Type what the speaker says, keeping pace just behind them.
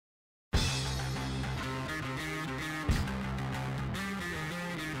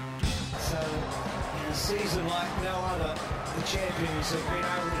season like no other. The champions have been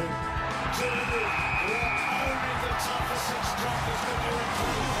able to do what only the toughest six droppers could do in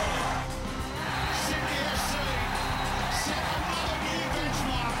football. Sydney FC set another new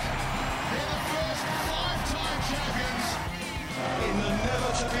benchmark. They're the first five-time champions. In the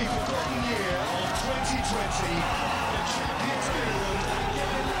never-to-be-forgotten year of 2020, the champions England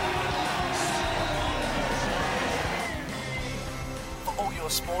again lost. For all your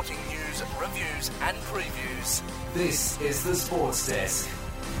sporting news, reviews and previews, This is the Sports Desk.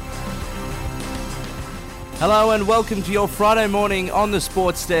 Hello and welcome to your Friday morning on the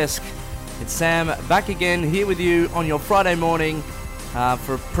Sports Desk. It's Sam back again here with you on your Friday morning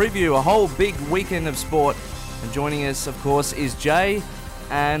for a preview, a whole big weekend of sport. And joining us, of course, is Jay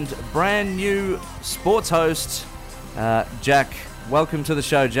and brand new sports host, Jack. Welcome to the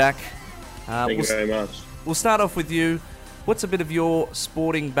show, Jack. Thank you very much. We'll start off with you. What's a bit of your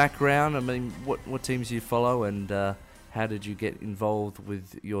sporting background? I mean, what teams do you follow and how did you get involved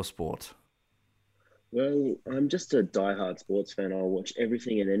with your sport? Well, I'm just a diehard sports fan. I'll watch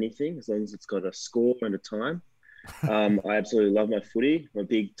everything and anything as long as it's got a score and a time. I absolutely love my footy. I'm a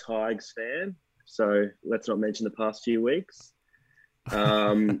big Tigers fan, so let's not mention the past few weeks.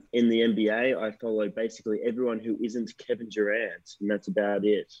 In the NBA, I follow basically everyone who isn't Kevin Durant, and that's about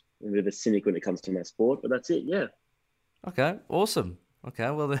it. I'm a bit of a cynic when it comes to my sport, but that's it, yeah. Okay, awesome.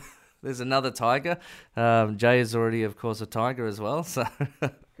 Okay, well, there's another Tiger. Jay is already, of course, a Tiger as well. So,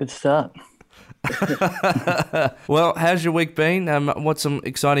 good start. Well, how's your week been? What's some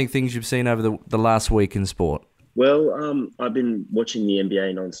exciting things you've seen over the last week in sport? Well, I've been watching the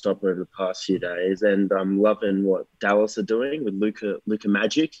NBA non-stop over the past few days, and I'm loving what Dallas are doing with Luka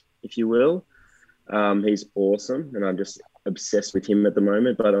Magic, if you will. He's awesome, and I'm just obsessed with him at the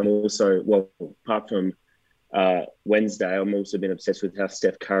moment. But I'm also, well, apart from Wednesday, I'm also been obsessed with how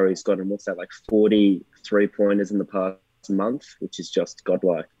Steph Curry's gotten, 40 3-pointers in the past month, which is just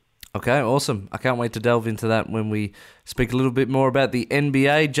godlike. Okay, awesome. I can't wait to delve into that when we speak a little bit more about the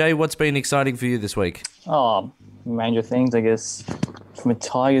NBA. Jay, what's been exciting for you this week? Oh, major things, I guess. From a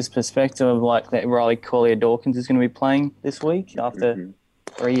Tigers perspective, like that Riley Collier-Dawkins is going to be playing this week. After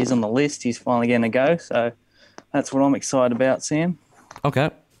 3 years on the list, he's finally going to go. So that's what I'm excited about, Sam. Okay,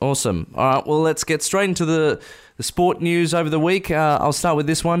 awesome. All right, well, let's get straight into the sport news over the week. I'll start with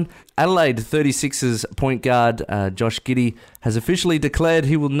this one. Adelaide 36ers point guard Josh Giddey has officially declared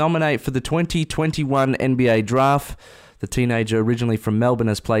he will nominate for the 2021 NBA draft. The teenager, originally from Melbourne,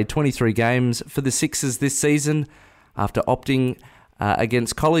 has played 23 games for the Sixers this season. After opting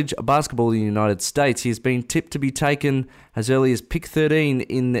against college basketball in the United States, he has been tipped to be taken as early as pick 13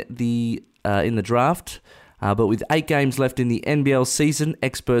 in the draft. But with 8 games left in the NBL season,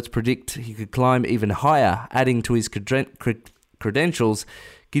 experts predict he could climb even higher, adding to his credentials.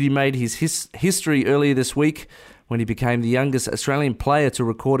 Giddey made his history earlier this week when he became the youngest Australian player to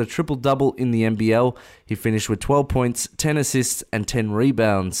record a triple-double in the NBL. He finished with 12 points, 10 assists and 10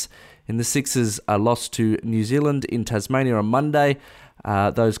 rebounds. In the Sixers lost to New Zealand in Tasmania on Monday.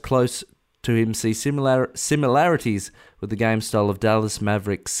 Those close to him see similarities with the game style of Dallas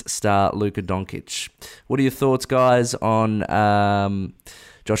Mavericks star Luka Doncic. What are your thoughts, guys, on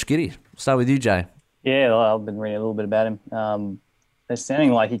Josh Giddey? Start with you, Jay. Yeah, I've been reading a little bit about him. They're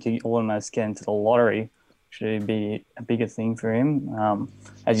sounding like he could almost get into the lottery, which would be a bigger thing for him.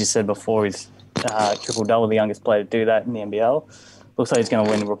 As you said before, he's triple-double, the youngest player to do that in the NBL. Looks like he's going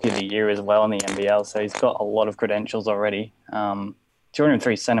to win Rookie of the Year as well in the NBL, so he's got a lot of credentials already.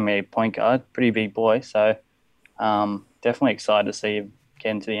 203-centimetre point guard, pretty big boy, so definitely excited to see him get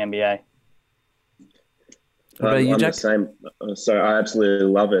into the NBA. What about you, Jack? I'm the same. So I absolutely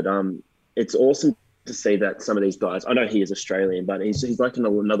love it. It's awesome to see that some of these guys, I know he is Australian, but he's like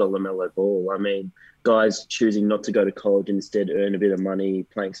another LaMelo Ball. I mean, guys choosing not to go to college and instead earn a bit of money,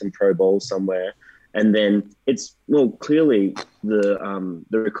 playing some pro ball somewhere. And then clearly the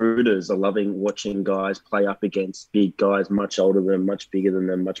recruiters are loving watching guys play up against big guys, much older than them, much bigger than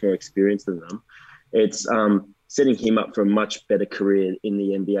them, much more experienced than them. It's setting him up for a much better career in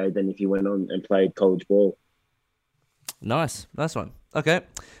the NBA than if he went on and played college ball. Nice one. Okay,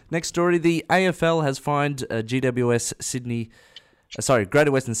 next story. The AFL has fined Greater Western Sydney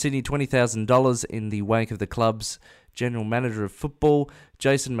 $20,000 in the wake of the club's general manager of football,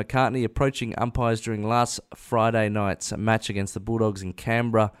 Jason McCartney, approaching umpires during last Friday night's match against the Bulldogs in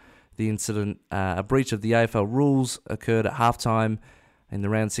Canberra. The incident, a breach of the AFL rules, occurred at halftime in the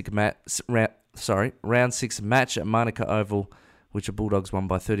round six match at Manuka Oval, which the Bulldogs won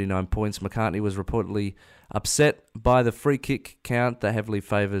by 39 points. McCartney was reportedly upset by the free kick count that heavily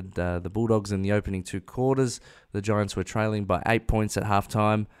favoured the Bulldogs in the opening 2 quarters. The Giants were trailing by 8 points at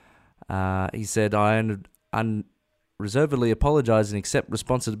halftime. He said, I unreservedly apologise and accept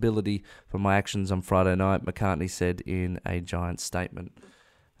responsibility for my actions on Friday night, McCartney said in a Giants statement.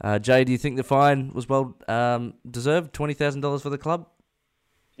 Jay, do you think the fine was well deserved, $20,000 for the club?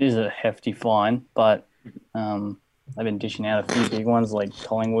 It is a hefty fine, but they've been dishing out a few big ones like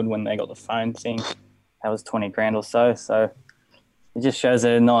Collingwood when they got the phone thing. That was 20 grand or so. So it just shows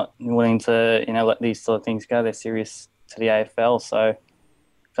they're not willing to, let these sort of things go. They're serious to the AFL. So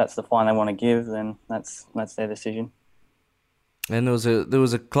if that's the fine they want to give, then that's their decision. And there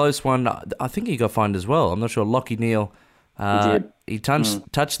was a close one. I think he got fined as well. I'm not sure. Lachie Neale. He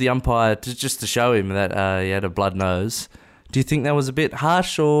touched the umpire just to show him that he had a blood nose. Do you think that was a bit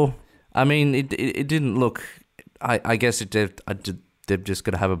harsh, or I mean, it didn't look. I guess they've just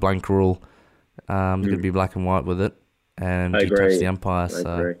got to have a blank rule. They're going to be black and white with it, and he touched the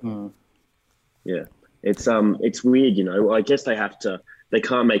umpire. Yeah, it's weird, I guess they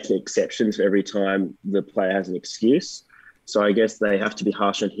can't make exceptions for every time the player has an excuse. So I guess they have to be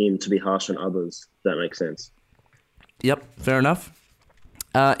harsh on him to be harsh on others. If that makes sense. Yep, fair enough.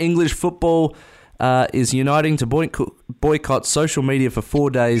 English football is uniting to boycott social media for 4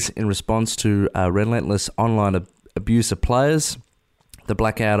 days in response to relentless online abuse of players. The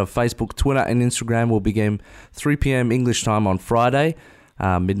blackout of Facebook, Twitter and Instagram will begin 3 p.m. English time on Friday,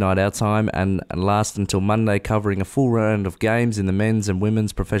 midnight our time, and last until Monday, covering a full round of games in the men's and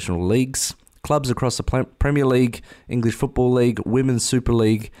women's professional leagues. Clubs across the Premier League, English Football League, Women's Super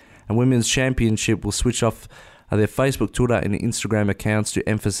League and Women's Championship will switch off their Facebook, Twitter and Instagram accounts to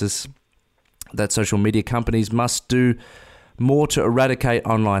emphasis that social media companies must do more to eradicate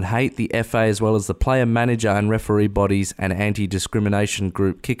online hate. The FA, as well as the player, manager and referee bodies and anti-discrimination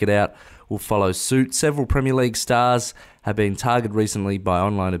group Kick It Out, will follow suit. Several Premier League stars have been targeted recently by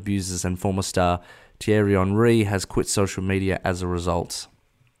online abusers, and former star Thierry Henry has quit social media as a result.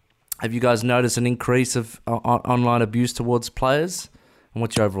 Have you guys noticed an increase of online abuse towards players? And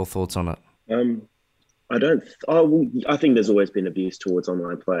what's your overall thoughts on it? I think there's always been abuse towards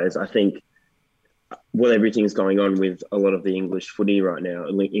online players. I think what everything's going on with a lot of the English footy right now,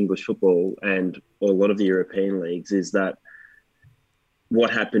 English football and a lot of the European leagues, is that what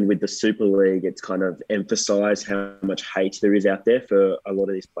happened with the Super League, it's kind of emphasised how much hate there is out there for a lot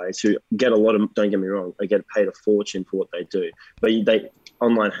of these players who get don't get me wrong, they get paid a fortune for what they do. But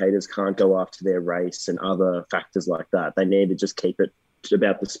online haters can't go after their race and other factors like that. They need to just keep it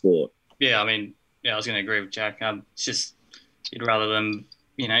about the sport. Yeah, I was going to agree with Jack. It's just, you'd rather them,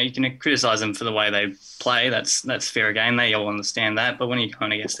 you can criticise them for the way they play. That's fair game. They all understand that. But when you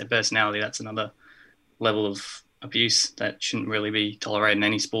kind of guess their personality, that's another level of abuse that shouldn't really be tolerated in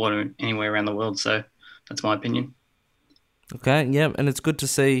any sport or anywhere around the world. So that's my opinion. Okay, yeah, and it's good to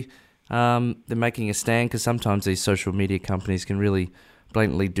see they're making a stand, because sometimes these social media companies can really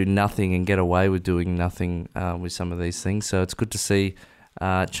blatantly do nothing and get away with doing nothing with some of these things. So it's good to see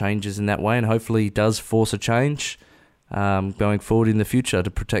changes in that way, and hopefully does force a change going forward in the future to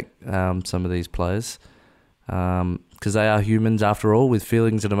protect some of these players, because they are humans after all, with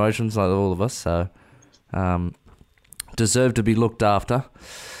feelings and emotions like all of us, so deserve to be looked after.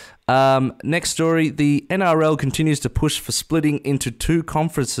 Next story, the NRL continues to push for splitting into two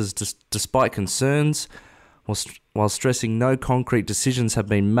conferences despite concerns. While stressing no concrete decisions have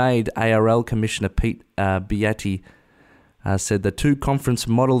been made, ARL Commissioner Pete Beattie said the two-conference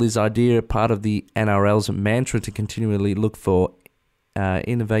model is part of the NRL's mantra to continually look for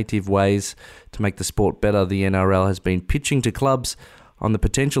innovative ways to make the sport better. The NRL has been pitching to clubs on the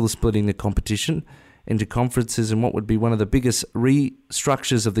potential of splitting the competition into conferences in what would be one of the biggest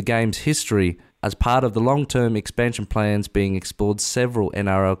restructures of the game's history. As part of the long-term expansion plans being explored, several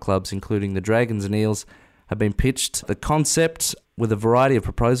NRL clubs, including the Dragons and Eels, have been pitched the concept with a variety of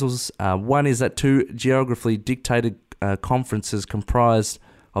proposals. One is that two geographically dictated conferences comprised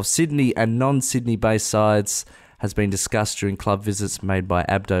of Sydney and non-Sydney based sides has been discussed during club visits made by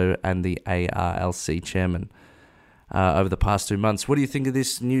Abdo and the ARLC chairman over the past 2 months. What do you think of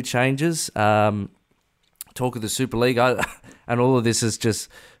this new changes? Talk of the Super League, and all of this is just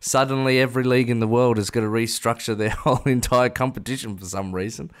suddenly every league in the world is going to restructure their whole entire competition for some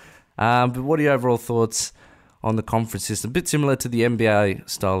reason. But what are your overall thoughts on the conference system? A bit similar to the NBA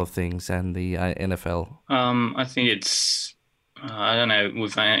style of things and the NFL. I think it's, I don't know,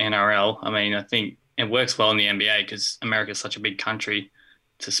 with NRL, I think it works well in the NBA because America's such a big country.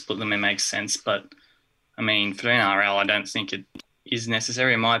 To split them, it makes sense. But, for the NRL, I don't think it is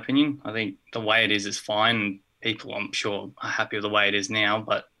necessary, in my opinion. I think the way it is fine. And people, I'm sure, are happy with the way it is now.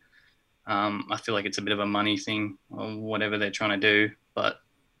 But I feel like it's a bit of a money thing or whatever they're trying to do. But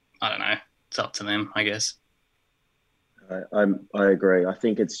I don't know. It's up to them, I guess. I agree. I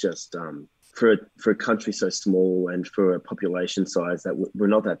think it's just for a country so small and for a population size that we're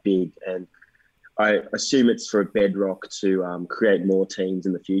not that big, and I assume it's for a bedrock to create more teams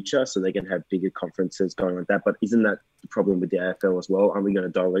in the future, so they can have bigger conferences going like that. But isn't that the problem with the AFL as well? Aren't we going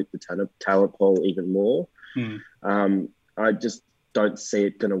to dilute the talent pool even more? I just don't see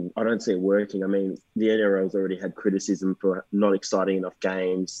it I don't see it working. I mean, the NRL's already had criticism for not exciting enough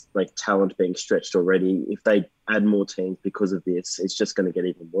games, like talent being stretched already. If they add more teams because of this, it's just going to get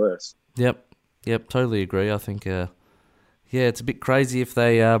even worse. Yep, totally agree. I think, it's a bit crazy if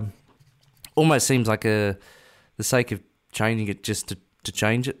they almost seems like the sake of changing it just to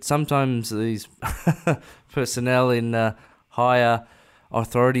change it. Sometimes these personnel in higher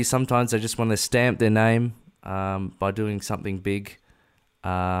authority, sometimes they just want to stamp their name by doing something big.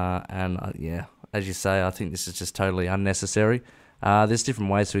 As you say, I think this is just totally unnecessary. There's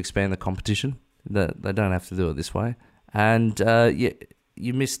different ways to expand the competition. They don't have to do it this way. And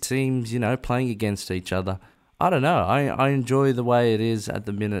you miss teams, playing against each other. I don't know. I enjoy the way it is at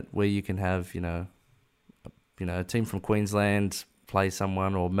the minute, where you can have a team from Queensland play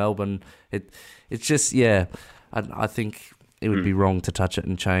someone, or Melbourne. It's just I think it would be wrong to touch it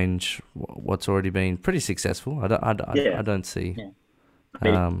and change what's already been pretty successful. I don't see. Yeah. I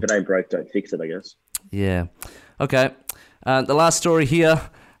mean, if it ain't broke, don't fix it, I guess. Yeah. Okay. The last story here,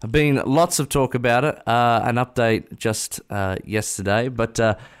 been lots of talk about it. An update just yesterday, but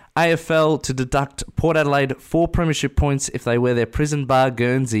AFL to deduct Port Adelaide 4 premiership points if they wear their prison bar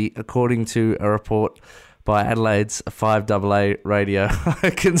Guernsey, according to a report by Adelaide's 5AA radio. I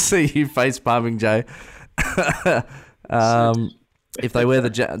can see you face palming, Jay. If they wear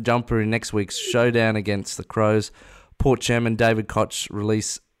the jumper in next week's showdown against the Crows, Port chairman David Koch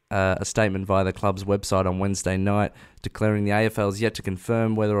released a statement via the club's website on Wednesday night, declaring the AFL is yet to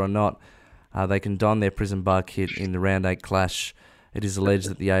confirm whether or not they can don their prison bar kit in the Round 8 clash. It is alleged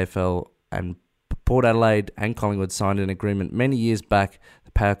that the AFL and Port Adelaide and Collingwood signed an agreement many years back.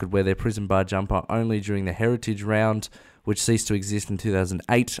 The pair could wear their prison bar jumper only during the Heritage Round, which ceased to exist in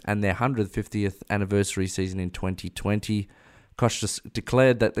 2008, and their 150th anniversary season in 2020. Koch just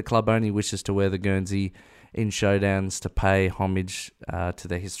declared that the club only wishes to wear the Guernsey in showdowns to pay homage to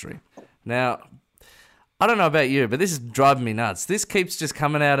their history. Now, I don't know about you, but this is driving me nuts. This keeps just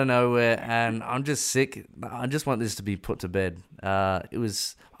coming out of nowhere, and I'm just sick. I just want this to be put to bed. I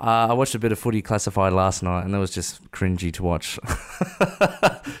watched a bit of Footy Classified last night, and that was just cringy to watch,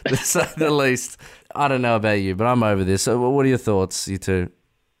 to say the least. I don't know about you, but I'm over this. So what are your thoughts, you two?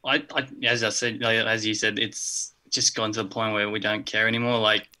 As you said, it's just gone to the point where we don't care anymore.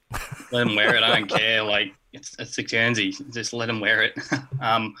 Like, let them wear it. I don't care. Like, it's a Guernsey. Just let them wear it.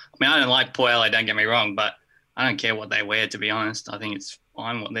 I mean, I don't like Port Adelaide, don't get me wrong, but I don't care what they wear, to be honest. I think it's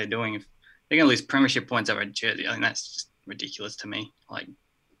fine what they're doing. If they're going to lose premiership points over a jersey, I think that's just ridiculous to me. Like,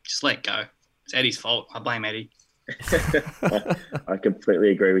 just let it go. It's Eddie's fault. I blame Eddie. I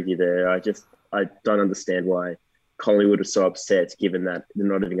completely agree with you there. I don't understand why Collingwood are so upset, given that they're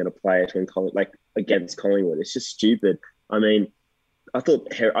not even going to play it against Collingwood. It's just stupid. I mean, I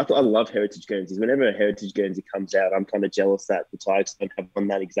love Heritage Guernseys. Whenever a Heritage Guernsey comes out, I'm kind of jealous that the Tigers don't have one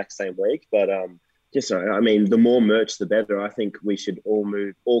that exact same week. But the more merch, the better. I think we should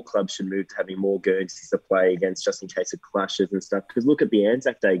all clubs should move to having more Guernseys to play against, just in case of clashes and stuff. Because look at the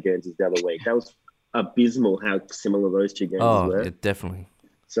Anzac Day Guernseys the other week. That was abysmal how similar those two Guernseys were. Yeah, definitely.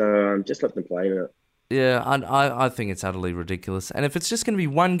 So just let them play in it. Yeah, I think it's utterly ridiculous. And if it's just going to be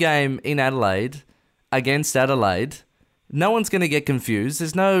one game in Adelaide against Adelaide, no one's going to get confused.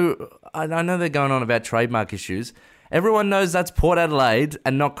 I know they're going on about trademark issues. Everyone knows that's Port Adelaide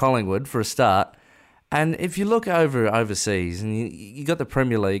and not Collingwood for a start. And if you look overseas and you got the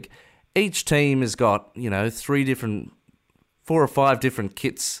Premier League, each team has got, 4 or 5 different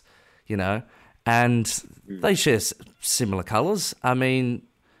kits, and they share similar colours. I mean,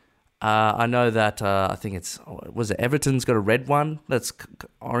 I know that I think Everton's got a red one that's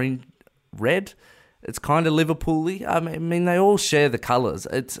orange, red. It's kind of Liverpool-y. I mean, they all share the colours.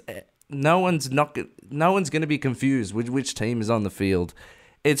 No one's going to be confused with which team is on the field.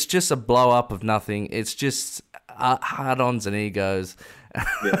 It's just a blow-up of nothing. It's just hard-ons and egos.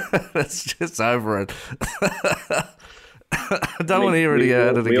 Yeah. It's just over it. I don't want to hear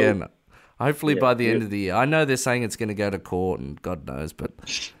it again. Hopefully by the end of the year. I know they're saying it's going to go to court and God knows, but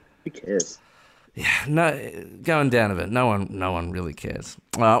who cares? Yeah, no, going down a bit. No one really cares.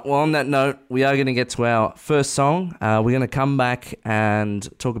 Well, on that note, we are going to get to our first song. We're going to come back and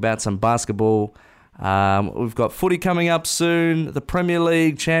talk about some basketball. We've got footy coming up soon, the Premier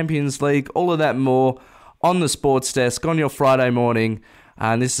League, Champions League, all of that and more on the Sports Desk on your Friday morning.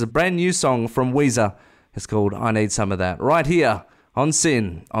 And this is a brand new song from Weezer. It's called I Need Some of That. Right here on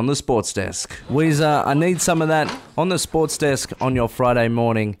Sin on the Sports Desk. Weezer, I need some of that on the Sports Desk on your Friday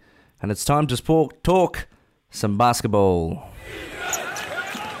morning. And it's time to talk some basketball.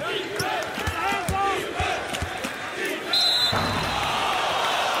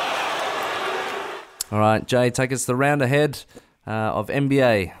 All right, Jay, take us the round ahead of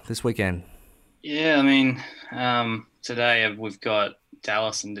NBA this weekend. Yeah, I mean, today we've got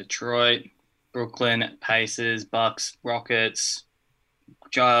Dallas and Detroit, Brooklyn, Pacers, Bucks, Rockets,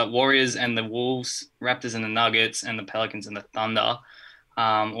 Warriors and the Wolves, Raptors and the Nuggets, and the Pelicans and the Thunder.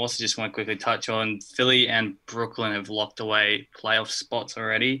 Also just want to quickly touch on Philly and Brooklyn have locked away playoff spots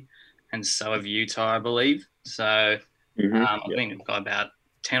already, and so have Utah, I believe. So I think we've got about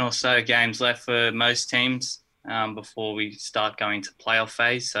 10 or so games left for most teams before we start going to playoff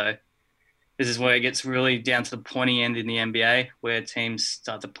phase. So this is where it gets really down to the pointy end in the NBA, where teams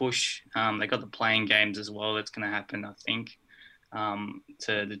start to push. They got the playing games as well. That's going to happen, I think,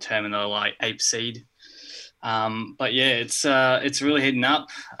 to determine the like 8th seed. But yeah, it's really heating up.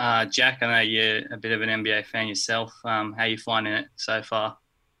 Jack, I know you're a bit of an NBA fan yourself. How are you finding it so far?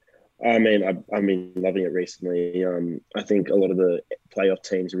 I mean, I've been loving it recently. I think a lot of the playoff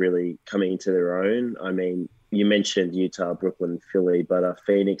teams are really coming into their own. I mean, you mentioned Utah, Brooklyn, Philly, but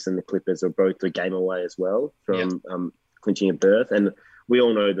Phoenix and the Clippers are both a game away as well from clinching a berth. And we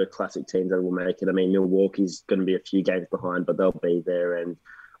all know the classic teams that will make it. I mean, Milwaukee's going to be a few games behind, but they'll be there. And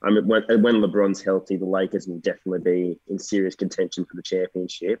I mean, when LeBron's healthy, the Lakers will definitely be in serious contention for the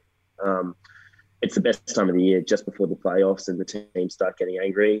championship. It's the best time of the year, just before the playoffs, and the teams start getting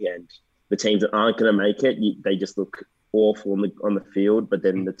angry. And the teams that aren't going to make it, they just look awful on the field. But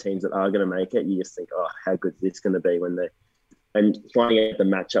then the teams that are going to make it, you just think, oh, how good is this going to be when they? And finding out the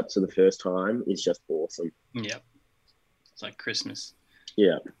matchups for the first time is just awesome. Yeah, it's like Christmas.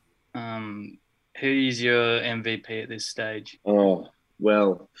 Yeah. Who is your MVP at this stage? Oh,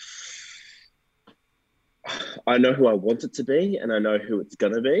 well, I know who I want it to be, and I know who it's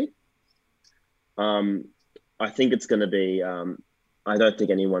going to be. I think it's going to be. I don't think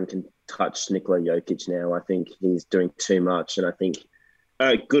anyone can touch Nikola Jokic now. I think he's doing too much, and I think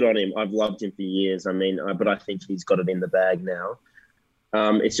good on him. I've loved him for years. I mean, but I think he's got it in the bag now.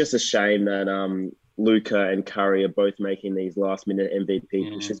 It's just a shame that Luka and Curry are both making these last-minute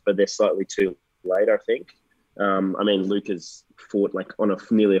MVP pushes, but they're slightly too late, I think. I mean, Luka's fought like on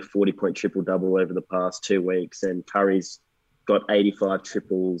nearly a 40-point triple-double over the past 2 weeks, and Curry's got 85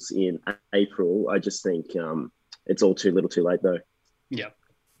 triples in April. I just think it's all too little too late, though. Yeah,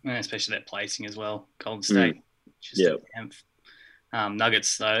 and especially that placing as well. Golden State. Just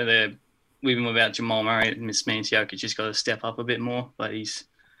Nuggets, though, even without Jamal Murray, it means Jokic just got to step up a bit more, but he's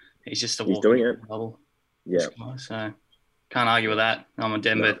just a walking doing it. bubble. Yeah. So can't argue with that. I'm a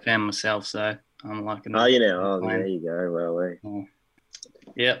Denver fan myself, so I'm liking that. Oh, you know. Oh, there you go. Well,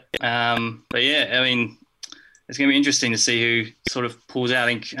 yeah. But yeah, I mean, it's going to be interesting to see who sort of pulls out.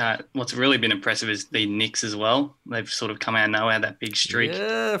 I think what's really been impressive is the Knicks as well. They've sort of come out of nowhere, that big streak.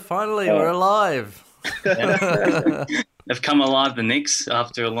 Yeah, finally, we're alive. They've come alive, the Knicks,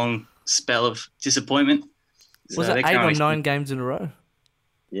 after a long spell of disappointment. Was it 8 or 9 games in a row?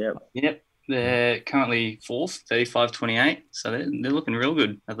 Yeah. Yep. They're currently 4th, 35-28. So they're looking real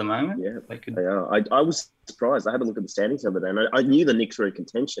good at the moment. Yeah, they are. I was surprised. I had a look at the standings the other day, and I knew the Knicks were in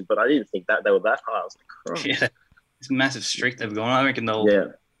contention, but I didn't think that they were that high. I was like, Christ. Yeah, it's a massive streak they've gone. I reckon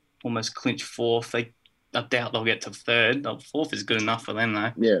they'll almost clinch 4th. I doubt they'll get to 3rd. 4th is good enough for them,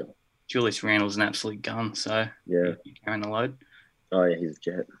 though. Yeah. Julius Randle's an absolute gun, so yeah, he's carrying the load. Oh, yeah, he's a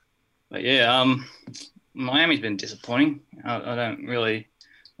jet. But yeah, Miami's been disappointing. I don't really...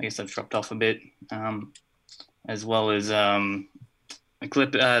 I guess they've dropped off a bit, as well as the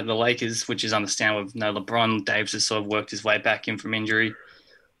Lakers, which is understandable with no LeBron. Davis has sort of worked his way back in from injury.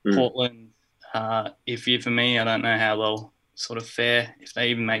 Portland, iffy for me. I don't know how they'll sort of fare. If they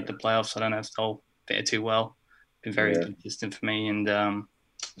even make the playoffs, I don't know if they'll fare too well. Been very consistent for me. And,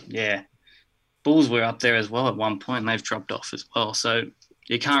 Bulls were up there as well at one point, and they've dropped off as well. So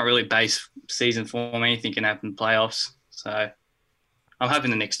you can't really base season form. Anything can happen in playoffs. So I'm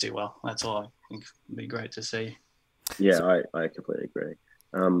hoping the Knicks do well. That's all I think would be great to see. Yeah, I completely agree.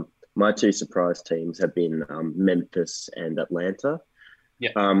 My 2 surprise teams have been Memphis and Atlanta.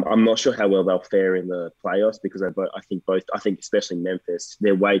 Yeah. I'm not sure how well they'll fare in the playoffs because I think especially Memphis,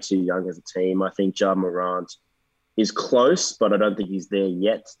 they're way too young as a team. I think Ja Morant is close, but I don't think he's there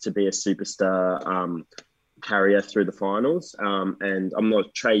yet to be a superstar carrier through the finals. And I'm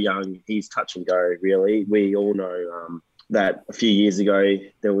not Trae Young. He's touch and go, really. We all know that a few years ago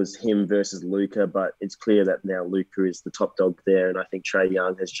there was him versus Luka, but it's clear that now Luka is the top dog there, and I think Trae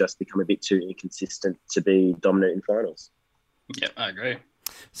Young has just become a bit too inconsistent to be dominant in finals. Yeah, I agree.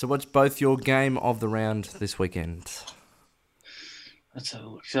 So what's both your game of the round this weekend? Let's have a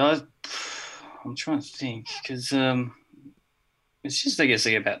look. So I'm trying to think because it's just, I guess,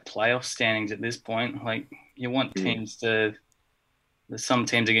 like about playoff standings at this point. Like, you want teams to. Some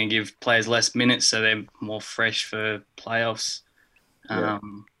teams are going to give players less minutes, so they're more fresh for playoffs.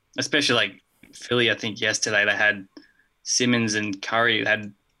 Especially like Philly. I think yesterday they had Simmons and Curry who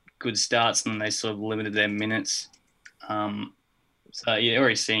had good starts, and they sort of limited their minutes. So you're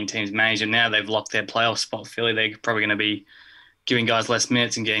already seeing teams manage them now. They've locked their playoff spot. Philly, they're probably going to be giving guys less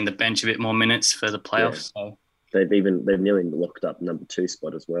minutes and getting the bench a bit more minutes for the playoffs. Yeah. So they've nearly locked up number 2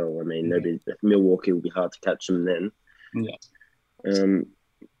 spot as well. I mean, Milwaukee will be hard to catch them then. Yeah.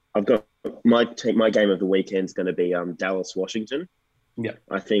 I've got my game of the weekend is going to be Dallas Washington. Yeah,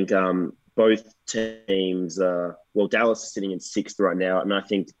 I think both teams. Dallas is sitting in 6th right now, and I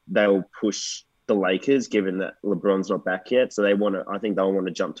think they'll push the Lakers, given that LeBron's not back yet. So I think they'll want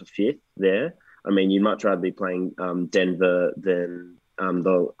to jump to 5th there. I mean, you'd much rather be playing Denver than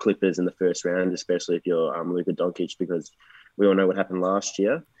the Clippers in the first round, especially if you're Luka Doncic, because we all know what happened last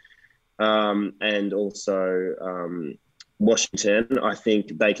year. And also Washington, I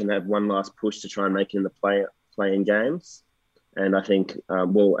think they can have one last push to try and make it in the play-in games. And I think,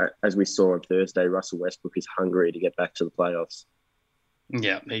 as we saw on Thursday, Russell Westbrook is hungry to get back to the playoffs.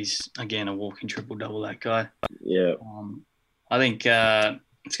 Yeah, he's, again, a walking triple-double, that guy. Yeah. I think it's going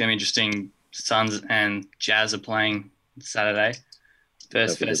to be interesting. Suns and Jazz are playing Saturday.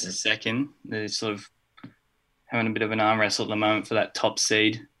 First versus second. They're sort of having a bit of an arm wrestle at the moment for that top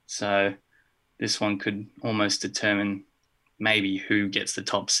seed. So this one could almost determine maybe who gets the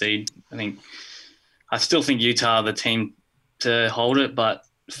top seed. I still think Utah are the team to hold it, but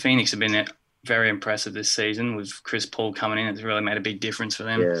Phoenix have been very impressive this season with Chris Paul coming in. It's really made a big difference for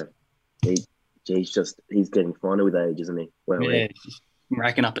them. Yeah, he's getting finer with age, isn't he? Well, yeah, he's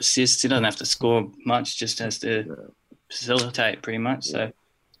racking up assists. He doesn't have to score much, just has to facilitate pretty much. So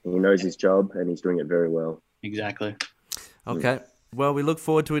he knows his job and he's doing it very well. Exactly. Okay. Well, we look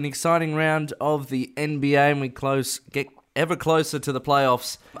forward to an exciting round of the NBA, and we get ever closer to the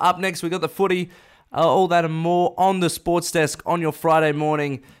playoffs. Up next, we got the footy. All that and more on the Sports Desk on your Friday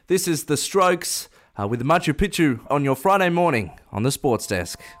morning. This is The Strokes with Machu Picchu on your Friday morning on the Sports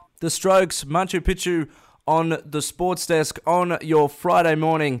Desk. The Strokes, Machu Picchu on the Sports Desk on your Friday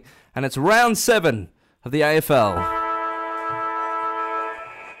morning. And it's round 7 of the AFL.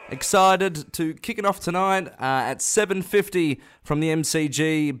 Excited to kick it off tonight at 7:50 from the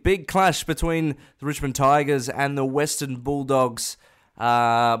MCG. Big clash between the Richmond Tigers and the Western Bulldogs.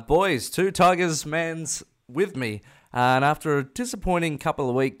 Boys, 2 Tigers mans with me. And after a disappointing couple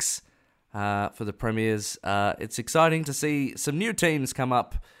of weeks for the Premiers, it's exciting to see some new teams come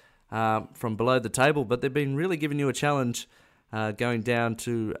up from below the table. But they've been really giving you a challenge going down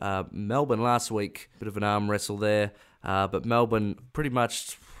to Melbourne last week. Bit of an arm wrestle there. But Melbourne pretty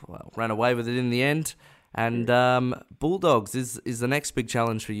much ran away with it in the end. And Bulldogs is the next big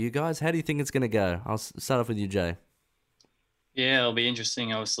challenge for you guys. How do you think it's going to go? I'll start off with you, Jay. Yeah, it'll be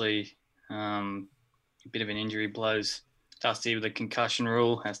interesting. Obviously, a bit of an injury blows Dusty with a concussion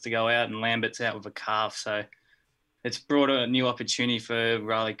rule, has to go out, and Lambert's out with a calf. So it's brought a new opportunity for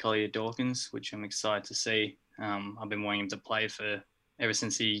Riley Collier-Dawkins, which I'm excited to see. I've been wanting him to play ever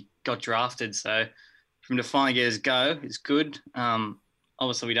since he got drafted. So for him to finally get his go is good.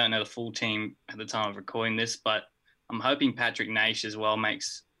 Obviously, we don't know the full team at the time of recording this, but I'm hoping Patrick Naish as well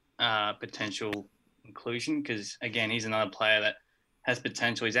makes potential inclusion because, again, he's another player that has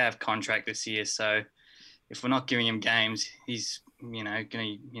potential. He's out of contract this year, so if we're not giving him games, he's going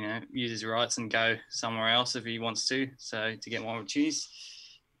to use his rights and go somewhere else if he wants to get more opportunities.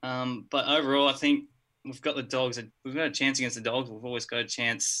 But overall, I think we've got the Dogs. We've got a chance against the Dogs. We've always got a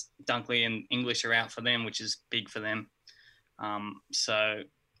chance. Dunkley and English are out for them, which is big for them. So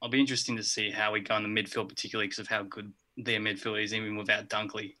I'll be interesting to see how we go in the midfield, particularly because of how good their midfield is, even without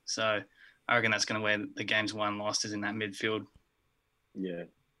Dunkley. So I reckon that's going to where the game's won lost is in that midfield. Yeah.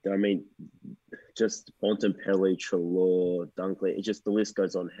 I mean, just Bontempelli, Treloar, Dunkley, the list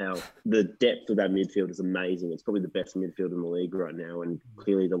goes on how the depth of that midfield is amazing. It's probably the best midfield in the league right now, and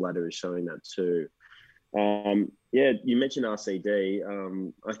clearly the ladder is showing that too. You mentioned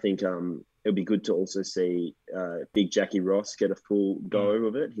RCD. I think it'll be good to also see Big Jackie Ross get a full go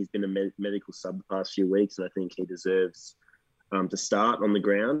of it. He's been a medical sub the past few weeks, and I think he deserves to start on the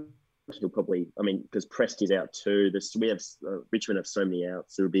ground. He'll probably, because Presti's out too. Richmond have so many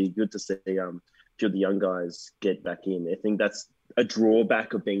outs. It'll be good to see few of the young guys get back in. I think that's a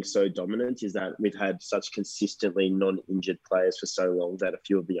drawback of being so dominant, is that we've had such consistently non-injured players for so long that a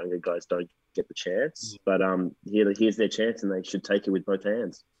few of the younger guys don't get the chance. But here's their chance, and they should take it with both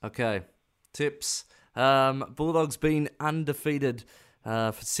hands. Okay, tips. Bulldogs been undefeated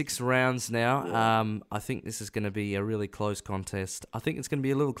for 6 rounds now. I think this is going to be a really close contest. I think it's going to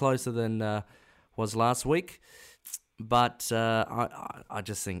be a little closer than was last week. But I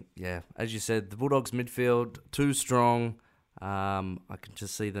just think, as you said, the Bulldogs midfield, too strong. I can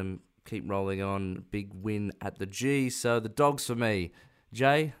just see them keep rolling on. Big win at the G. So the Dogs for me.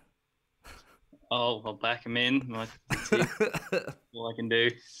 Jay? Oh, I'll back him in. All I can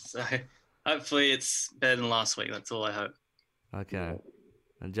do. So hopefully it's better than last week. That's all I hope. Okay.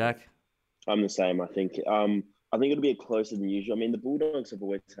 And Jack? I'm the same, I think. I think it'll be closer than usual. I mean, the Bulldogs have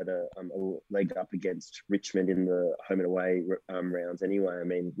always had a leg up against Richmond in the home and away rounds anyway. I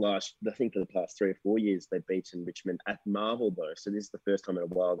mean, I think for the past 3 or 4 years, they've beaten Richmond at Marvel, though. So this is the first time in a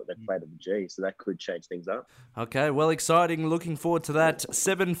while that they've played at the G. So that could change things up. Okay, well, exciting. Looking forward to that.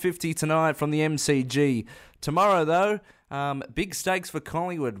 7:50 tonight from the MCG. Tomorrow, though, big stakes for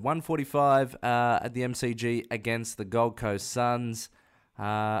Collingwood. 1:45 at the MCG against the Gold Coast Suns.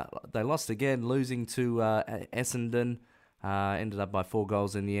 They lost again, losing to Essendon. Ended up by 4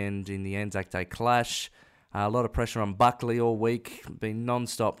 goals in the end in the Anzac Day clash. A lot of pressure on Buckley all week. Been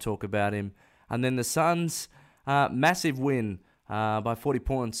non-stop talk about him. And then the Suns, massive win by 40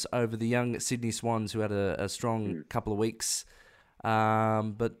 points over the young Sydney Swans, who had a strong couple of weeks.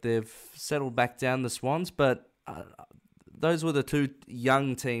 But they've settled back down, the Swans. But those were the 2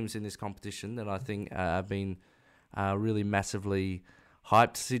 young teams in this competition that I think have been really massively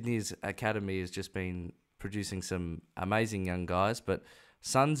hyped. Sydney's academy has just been producing some amazing young guys, but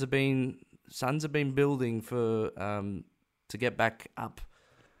Suns have been building for to get back up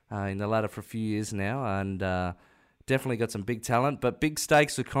in the ladder for a few years now, and definitely got some big talent. But big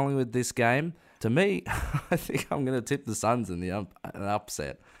stakes for Collingwood this game. To me, I think I'm going to tip the Suns in the an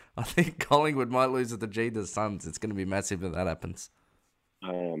upset. I think Collingwood might lose at the G to the Suns. It's going to be massive if that happens.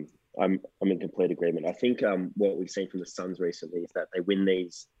 I'm in complete agreement. I think what we've seen from the Suns recently is that they win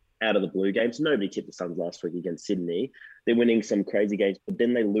these out of the blue games. Nobody tipped the Suns last week against Sydney. They're winning some crazy games, but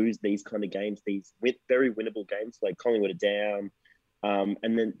then they lose these kind of games, these very winnable games, like Collingwood are down,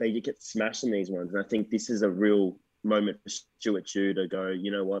 and then they get smashed in these ones. And I think this is a real moment for Stuart Dew to go, you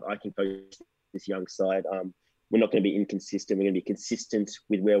know what, I can coach this young side. We're not going to be inconsistent. We're going to be consistent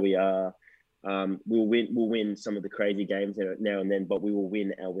with where we are. We'll win some of the crazy games now and then, but we will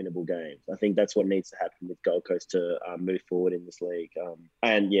win our winnable games. I think that's what needs to happen with Gold Coast to move forward in this league.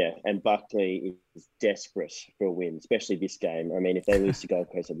 And Buckley is desperate for a win, especially this game. I mean, if they lose to Gold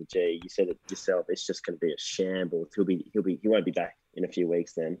Coast at the G, you said it yourself, it's just going to be a shambles. He won't be back in a few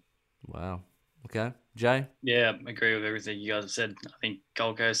weeks then. Wow. Okay, Jay? Yeah, I agree with everything you guys have said. I think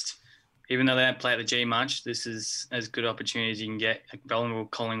Gold Coast, even though they don't play at the G much, this is as good opportunity as you can get. Vulnerable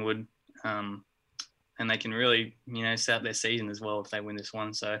Collingwood. And they can really, start their season as well if they win this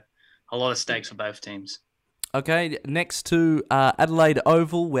one. So a lot of stakes for both teams. Okay, next to Adelaide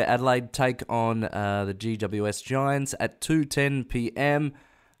Oval, where Adelaide take on the GWS Giants at 2:10 p.m.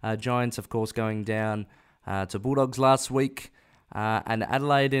 Giants, of course, going down to Bulldogs last week. And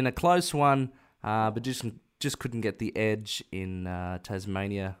Adelaide in a close one, but just couldn't get the edge in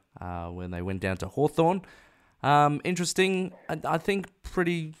Tasmania when they went down to Hawthorn. Interesting. I think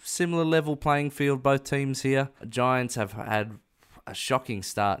pretty similar level playing field, both teams here. Giants have had a shocking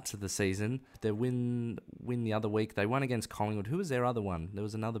start to the season. Their win the other week, they won against Collingwood. Who was their other one? There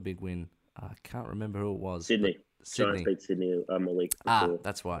was another big win. I can't remember who it was. Sydney. Giants beat Sydney a week before.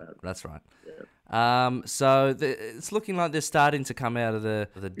 That's right. That's right. Yeah. So it's looking like they're starting to come out of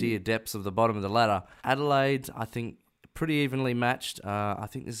the dear depths of the bottom of the ladder. Adelaide, I think, pretty evenly matched. I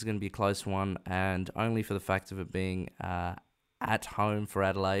think this is going to be a close one, and only for the fact of it being at home for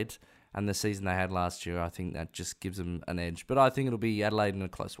Adelaide and the season they had last year, I think that just gives them an edge. But I think it'll be Adelaide in a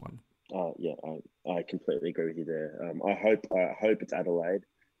close one. Yeah, I completely agree with you there. I hope it's Adelaide.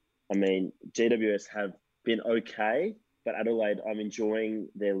 I mean, GWS have been okay, but Adelaide, I'm enjoying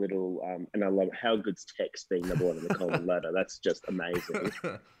their little, and I love how good's Tex being number 1 in the Collingwood ladder. That's just amazing.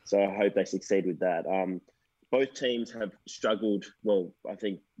 So I hope they succeed with that. Both teams have struggled. Well, I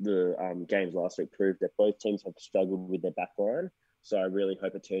think the games last week proved that both teams have struggled with their back line. So I really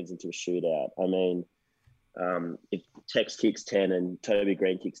hope it turns into a shootout. I mean, if Tex kicks 10 and Toby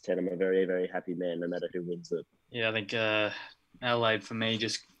Green kicks 10, I'm a very, very happy man no matter who wins it. Yeah, I think Adelaide for me,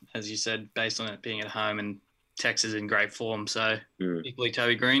 just as you said, based on it being at home, and Tex is in great form. So equally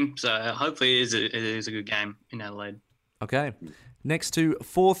Toby Green. So hopefully it is a good game in Adelaide. Okay. Next to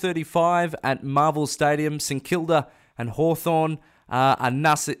 4:35 at Marvel Stadium, St Kilda and Hawthorn.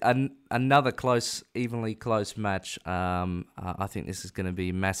 Another close, evenly close match. I think this is going to be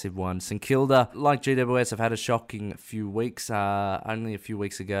a massive one. St Kilda, like GWS, have had a shocking few weeks. Only a few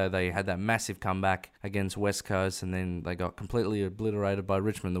weeks ago, they had that massive comeback against West Coast, and then they got completely obliterated by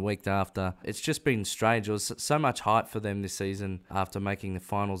Richmond the week after. It's just been strange. There was so much hype for them this season after making the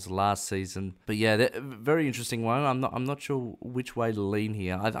finals last season. But yeah, very interesting one. I'm not sure which way to lean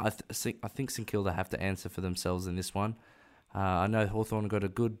here. I think St Kilda have to answer for themselves in this one. I know Hawthorn got a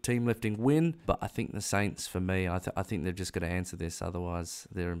good team-lifting win, but I think the Saints, for me, I think they've just got to answer this. Otherwise,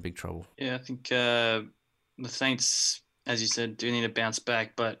 they're in big trouble. Yeah, I think the Saints, as you said, do need to bounce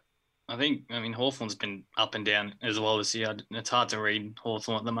back. But I mean, Hawthorn's been up and down as well this year. It's hard to read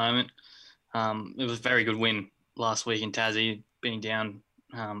Hawthorn at the moment. It was a very good win last week in Tassie, being down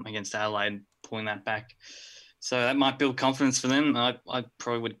against Adelaide, pulling that back. So that might build confidence for them. I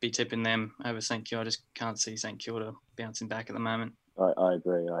probably would be tipping them over St Kilda. I just can't see St Kilda bouncing back at the moment. I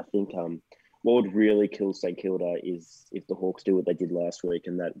agree. I think what would really kill St Kilda is if the Hawks do what they did last week,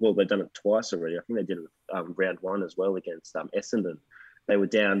 and they've done it twice already. I think they did it round one as well against Essendon. They were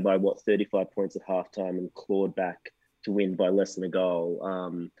down by 35 points at halftime and clawed back to win by less than a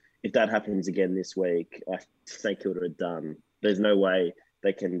goal. If that happens again this week, St Kilda are done. There's no way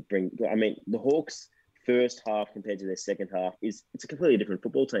they can bring. I mean, the Hawks' first half compared to their second half it's a completely different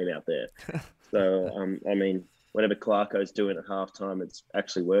football team out there. So I mean, whatever Clarko's doing at halftime, it's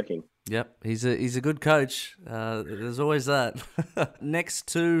actually working. Yep, he's a good coach. There's always that. Next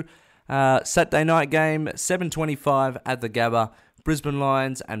to Saturday night game, 7:25 at the Gabba. Brisbane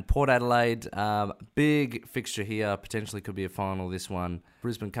Lions and Port Adelaide. Big fixture here. Potentially could be a final, this one.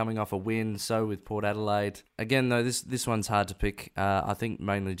 Brisbane coming off a win, so with Port Adelaide. Again, though, this one's hard to pick. I think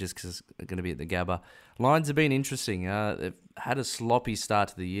mainly just because it's going to be at the Gabba. Lions have been interesting. They've had a sloppy start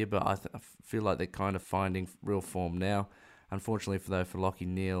to the year, but I feel like they're kind of finding real form now. Unfortunately for Lachie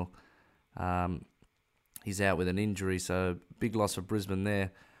Neale, he's out with an injury, so big loss for Brisbane there.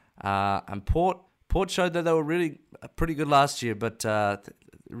 And Port showed that they were really pretty good last year, but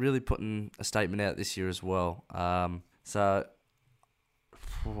really putting a statement out this year as well.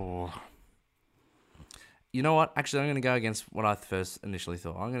 You know what? Actually, I'm going to go against what I first initially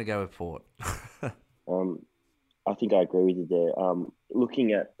thought. I'm going to go with Port. I think I agree with you there.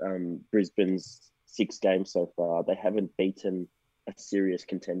 Looking at Brisbane's 6 games so far, they haven't beaten a serious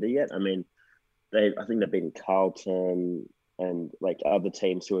contender yet. I mean, I think they've beaten Carlton and like other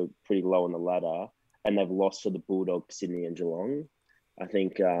teams who are pretty low on the ladder, and they've lost to the Bulldogs, Sydney and Geelong. I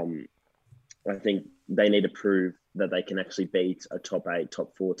think they need to prove that they can actually beat a top 8,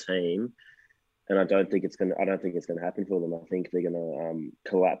 top 4 team, and I don't think it's going to happen for them. I think they're going to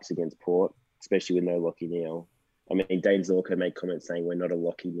collapse against Port, especially with no Lachie Neale. I mean, Dane Zorko made comments saying we're not a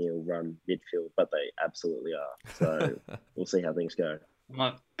Lachie Neale run midfield, but they absolutely are. So we'll see how things go.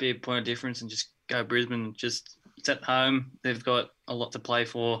 Might be a point of difference and just go Brisbane. Just it's at home. They've got a lot to play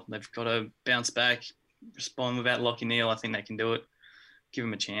for. They've got to bounce back, respond without Lachie Neale. I think they can do it. Give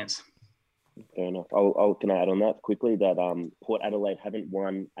them a chance. Fair enough. Can I add on that quickly that Port Adelaide haven't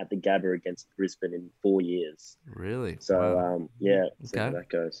won at the Gabba against Brisbane in 4 years. Really? So, wow. Yeah, Okay. see how that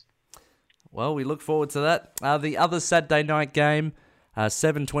goes. Well, we look forward to that. The other Saturday night game,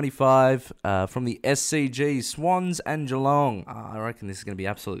 7:25 from the SCG, Swans and Geelong. I reckon this is going to be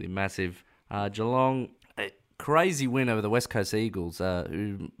absolutely massive. Geelong, a crazy win over the West Coast Eagles,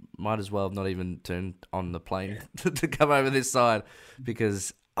 who might as well have not even turned on the plane to come over this side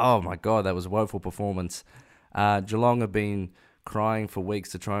because, oh my God, that was a woeful performance. Geelong have been crying for weeks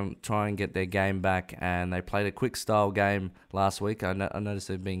to try and get their game back, and they played a quick style game last week. I noticed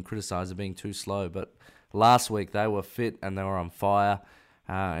they've been criticised of being too slow, but last week they were fit and they were on fire,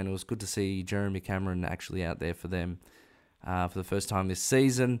 and it was good to see Jeremy Cameron actually out there for them for the first time this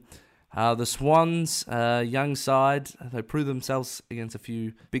season. The Swans, young side, they proved themselves against a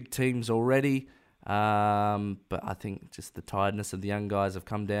few big teams already, but I think just the tiredness of the young guys have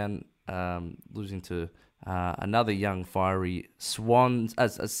come down, losing to another young, fiery Swans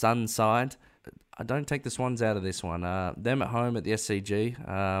as a Sun side. I don't take the Swans out of this one. Them at home at the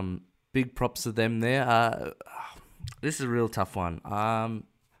SCG. Big props to them there. This is a real tough one.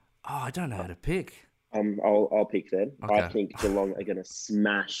 I don't know how to pick. I'll pick them. Okay. I think Geelong are going to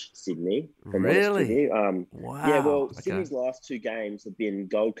smash Sydney. Really? Wow. Yeah, well, Okay. Sydney's last 2 games have been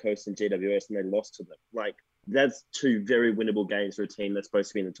Gold Coast and GWS, and they lost to them. Like, that's 2 very winnable games for a team that's supposed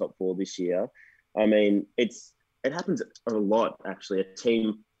to be in the top 4 this year. I mean, it happens a lot, actually. A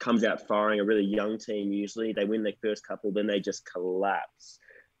team comes out firing, a really young team usually. They win their first couple, then they just collapse.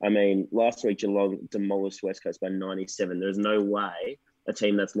 I mean, last week Geelong demolished West Coast by 97. There's no way a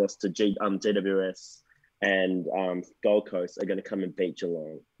team that's lost to GWS and Gold Coast are going to come and beat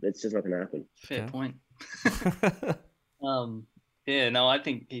Geelong. It's just not going to happen. Fair point. Yeah, no, I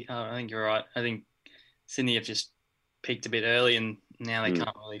think you're right. I think Sydney have just peaked a bit early, and now they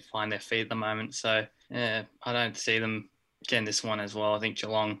can't really find their feet at the moment. So yeah, I don't see them getting this one as well. I think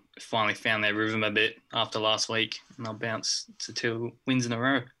Geelong finally found their rhythm a bit after last week, and they'll bounce to 2 wins in a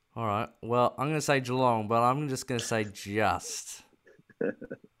row. All right. Well, I'm going to say Geelong, but I'm just going to say just.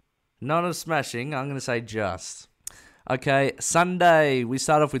 Not a smashing. I'm going to say just. Okay, Sunday, we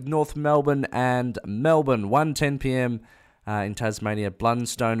start off with North Melbourne and Melbourne, 1:10 p.m. In Tasmania,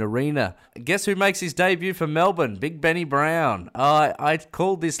 Blundstone Arena. Guess who makes his debut for Melbourne? Big Benny Brown. I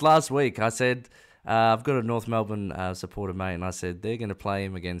called this last week. I said, I've got a North Melbourne supporter, mate, and I said, they're going to play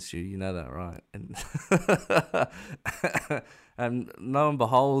him against you. You know that, right? And lo and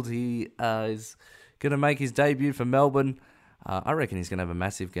behold, he is going to make his debut for Melbourne. I reckon he's going to have a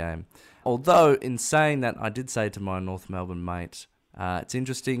massive game. Although, in saying that, I did say to my North Melbourne mate, it's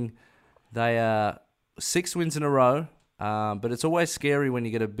interesting. They are 6 wins in a row, but it's always scary when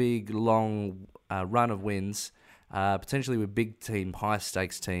you get a big, long run of wins, potentially with big team,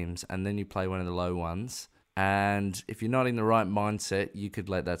 high-stakes teams, and then you play one of the low ones. And if you're not in the right mindset, you could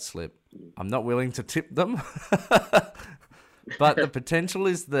let that slip. I'm not willing to tip them, but the potential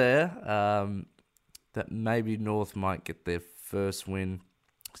is there. That maybe North might get their first win,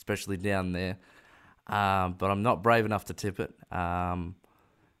 especially down there. But I'm not brave enough to tip it. And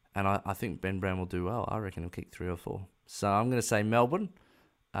I think Ben Brown will do well. I reckon he'll kick 3 or 4. So I'm going to say Melbourne,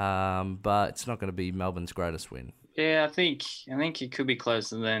 but it's not going to be Melbourne's greatest win. Yeah, I think it could be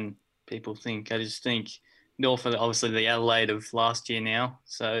closer than people think. I just think North are obviously the Adelaide of last year now.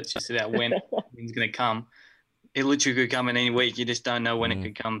 So it's just about when it's going to come. It literally could come in any week. You just don't know when it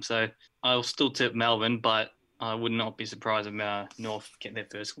could come. So I'll still tip Melbourne, but I would not be surprised if North get their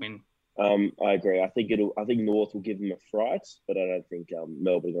first win. I agree. I think North will give them a fright, but I don't think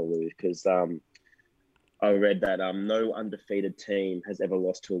Melbourne will lose because I read that no undefeated team has ever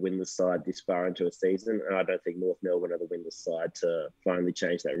lost to a winless side this far into a season, and I don't think North Melbourne are the winless side to finally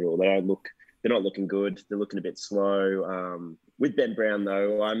change that rule. They're not looking good. They're looking a bit slow. With Ben Brown,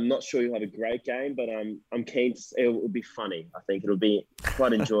 though, I'm not sure he'll have a great game, but I'm keen to. It will be funny. I think it'll be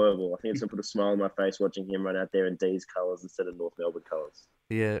quite enjoyable. I think it's going to put a smile on my face watching him run out there in D's colours instead of North Melbourne colours.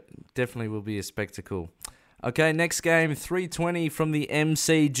 Yeah, definitely will be a spectacle. Okay, next game, 3:20 from the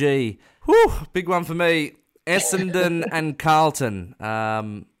MCG. Whew, big one for me. Essendon and Carlton.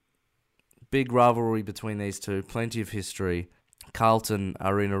 Big rivalry between these two. Plenty of history. Carlton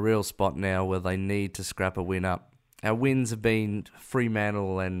are in a real spot now where they need to scrap a win up. Our wins have been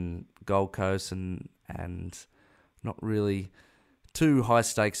Fremantle and Gold Coast and not really two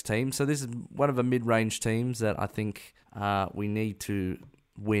high-stakes teams. So this is one of the mid-range teams that I think we need to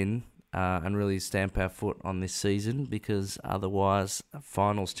win and really stamp our foot on this season because otherwise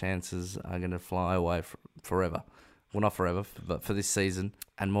finals chances are going to fly away forever. Well, not forever, but for this season.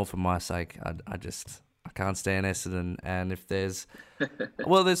 And more for my sake, I can't stand Essendon, and if there's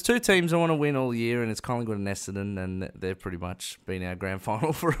two teams I want to win all year, and it's Collingwood and Essendon, and they've pretty much been our grand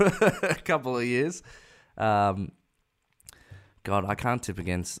final for a couple of years. God, I can't tip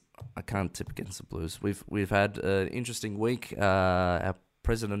against the Blues. We've had an interesting week. Our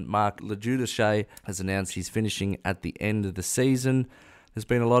president Mark LaJudice has announced he's finishing at the end of the season. There's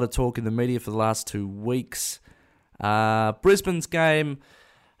been a lot of talk in the media for the last 2 weeks. Brisbane's game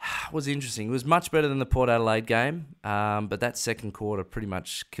was interesting. It was much better than the Port Adelaide game, but that second quarter pretty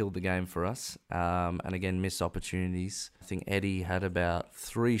much killed the game for us. And again, missed opportunities. I think Eddie had about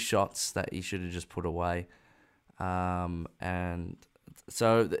 3 shots that he should have just put away. And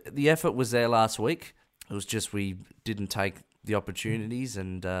so the effort was there last week. It was just we didn't take the opportunities,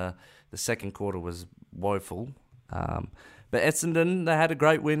 and the second quarter was woeful. But Essendon, they had a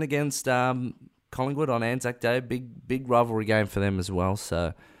great win against Collingwood on Anzac Day. Big rivalry game for them as well.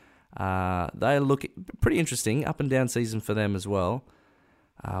 So they look pretty interesting. Up and down season for them as well.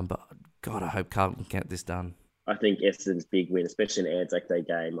 But God, I hope Carlton can get this done. I think Essendon's big win, especially in Anzac Day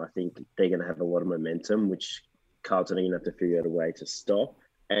game, I think they're going to have a lot of momentum, which Carlton are going to have to figure out a way to stop.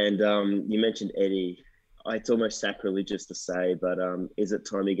 And you mentioned Eddie. It's almost sacrilegious to say, but is it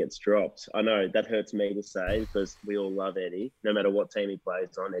time he gets dropped? I know that hurts me to say because we all love Eddie. No matter what team he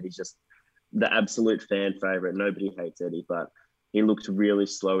plays on, Eddie's just the absolute fan favourite. Nobody hates Eddie, but he looked really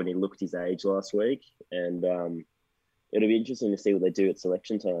slow and he looked his age last week. And it'll be interesting to see what they do at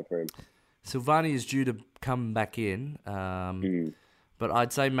selection time for him. Silvani is due to come back in, But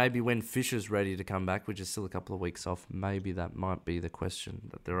I'd say maybe when Fisher's ready to come back, which is still a couple of weeks off, maybe that might be the question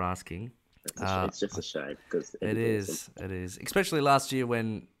that they're asking. It's just a shame because It is. Especially last year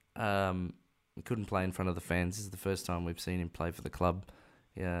when he couldn't play in front of the fans. This is the first time we've seen him play for the club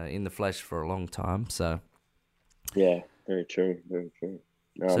in the flesh for a long time. So Yeah, very true, very true.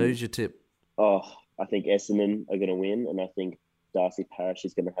 so who's your tip? I think Essendon are going to win, and I think Darcy Parish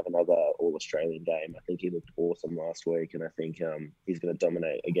is going to have another All-Australian game. I think he looked awesome last week, and I think he's going to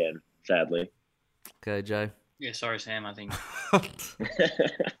dominate again, sadly. Okay, Jay. Yeah, sorry, Sam. I think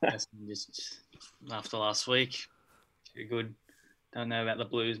just after last week, too good. Don't know about the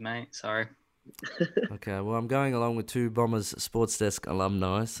Blues, mate. Sorry. Okay, well, I'm going along with two Bombers Sports Desk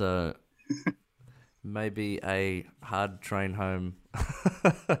alumni, so maybe a hard train home.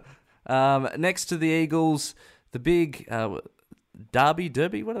 Next to the Eagles, the big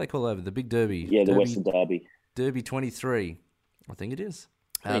Derby? What do they call it over? The big Derby. Yeah, the Western Derby. Derby 23, I think it is.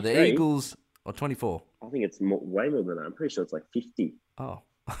 23? The Eagles, or 24. I think it's way more than that. I'm pretty sure it's like 50. Oh,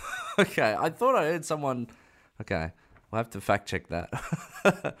 okay. I thought I heard someone. Okay, we'll have to fact check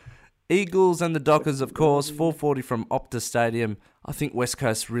that. Eagles and the Dockers, of course, 4:40 from Optus Stadium. I think West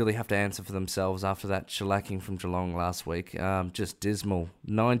Coast really have to answer for themselves after that shellacking from Geelong last week. Just dismal.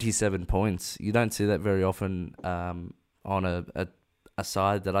 97 points. You don't see that very often on a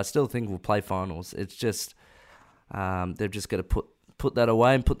side that I still think will play finals. It's just they've just got to put that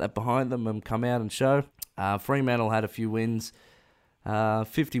away and put that behind them and come out and show. Fremantle had a few wins.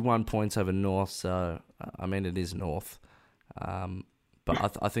 51 points over North, so I mean it is North.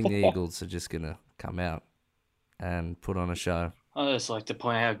 But I think the Eagles are just going to come out and put on a show. I just like to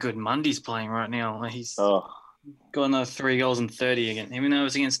point out how good Mundy's playing right now. He's Oh, got another 3 goals and 30 again. Even though it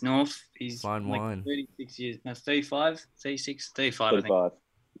was against North, he's Fine like wine. 36 years, no, 35, 36, 35, I think. 35.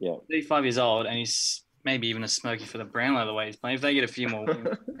 Yeah. 35 years old, and he's maybe even a smoky for the Brownlow the way he's playing. If they get a few more wins,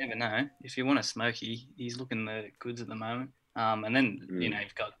 you never know. If you want a smoky, he's looking the goods at the moment. And then,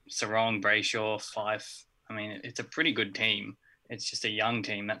 you've got Sarong, Brayshaw, Fife. I mean, it's a pretty good team. It's just a young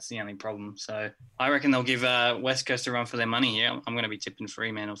team. That's the only problem. So I reckon they'll give West Coast a run for their money here. I'm going to be tipping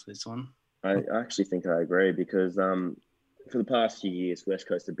Fremantle for this one. I actually think I agree because for the past few years, West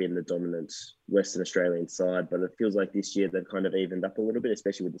Coast have been the dominant Western Australian side, but it feels like this year they've kind of evened up a little bit,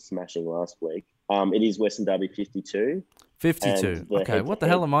 especially with the smashing last week. It is Western Derby 52. 52. Okay, what the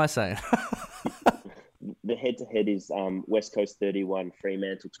hell am I saying? The head-to-head is West Coast 31,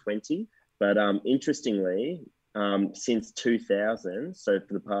 Fremantle 20. But interestingly, since 2000, so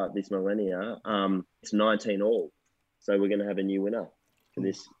for this millennia, it's 19 all. So we're going to have a new winner for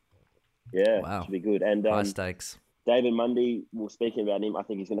this. Yeah, Wow. It should be good. And High stakes. David Mundy, well, speaking about him, I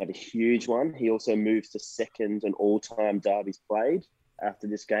think he's going to have a huge one. He also moves to second in all-time derbies played after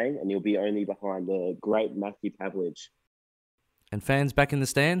this game, and he'll be only behind the great Matthew Pavlich. And fans back in the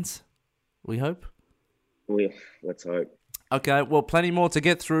stands, we hope. Let's hope. Okay, well, plenty more to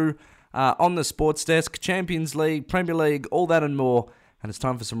get through on the Sports Desk. Champions League, Premier League, all that and more. And it's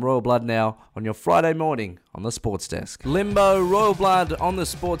time for some Royal Blood now on your Friday morning on the Sports Desk. Limbo, Royal Blood on the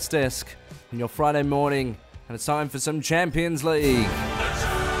Sports Desk on your Friday morning. And it's time for some Champions League.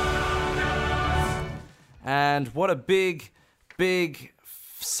 And what a big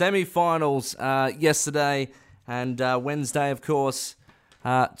semi-finals yesterday and Wednesday, of course.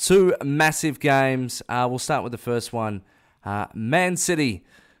 2 massive games. We'll start with the first one. Man City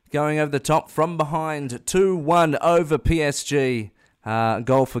going over the top from behind, 2-1 over PSG.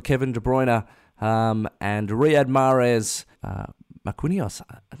 Goal for Kevin De Bruyne and Riyad Mahrez. Marquinhos.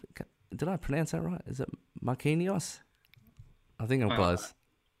 Did I pronounce that right? Is it Marquinhos? I think I'm close.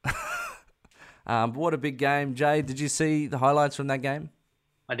 But what a big game. Jay, did you see the highlights from that game?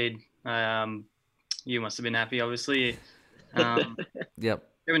 I did. You must have been happy, obviously. Yep.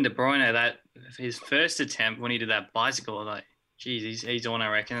 Kevin De Bruyne, that his first attempt when he did that bicycle, I was like, geez, he's on, I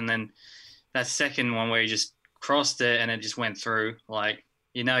reckon. And then that second one where he just crossed it and it just went through, like,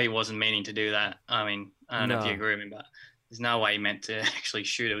 he wasn't meaning to do that. I mean, I don't know if you agree with me, but there's no way he meant to actually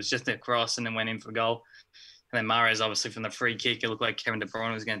shoot. It was just a cross and then went in for goal. And then Mahrez, obviously, from the free kick, it looked like Kevin De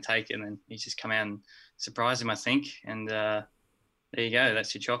Bruyne was going to take it. And then he's just come out and surprised him, I think. And there you go.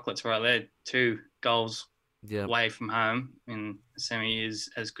 That's your chocolates right there. 2 goals away from home in the semi is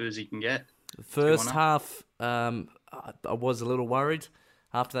as good as he can get. The first half, I was a little worried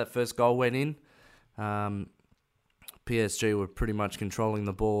after that first goal went in. PSG were pretty much controlling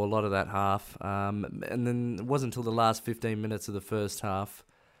the ball a lot of that half. And then it wasn't until the last 15 minutes of the first half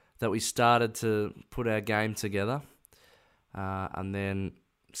that we started to put our game together. And then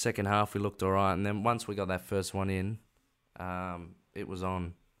second half we looked all right. And then once we got that first one in, it was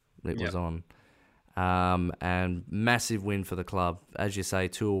on. It was on. And massive win for the club. As you say,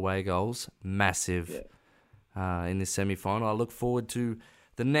 2 away goals. Massive in this semi-final. I look forward to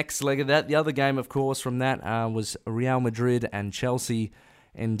the next leg of that. The other game, of course, from that was Real Madrid and Chelsea.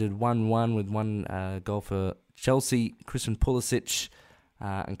 Ended 1-1 with one goal for Chelsea, Christian Pulisic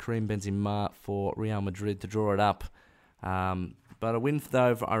and Karim Benzema for Real Madrid to draw it up. But a win,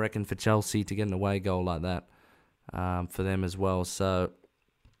 though, I reckon, for Chelsea to get an away goal like that for them as well. So,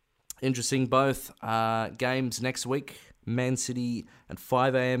 interesting both games next week. Man City at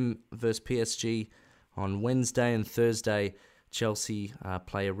 5 a.m. versus PSG on Wednesday, and Thursday Chelsea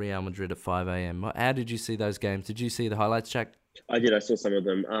play Real Madrid at 5 a.m. How did you see those games? Did you see the highlights, Jack? I did. I saw some of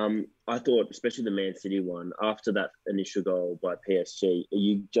them. I thought, especially the Man City one, after that initial goal by PSG,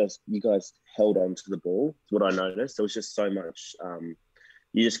 you guys held on to the ball. That's what I noticed. There was just so much.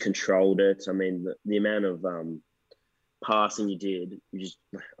 You just controlled it. I mean, the amount of passing you did,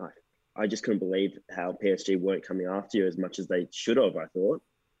 I just couldn't believe how PSG weren't coming after you as much as they should have, I thought.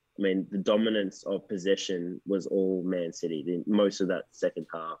 I mean, the dominance of possession was all Man City, most of that second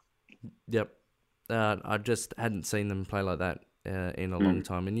half. Yep. I just hadn't seen them play like that in a long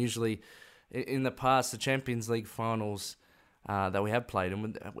time. And usually, in the past, the Champions League finals that we have played,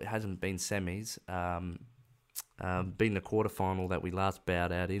 and it hasn't been semis, been the quarterfinal that we last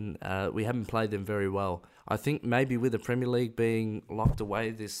bowed out in, we haven't played them very well. I think maybe with the Premier League being locked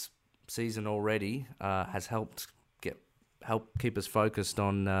away this season already has helped keep us focused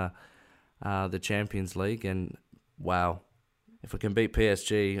on the Champions League. And wow, if we can beat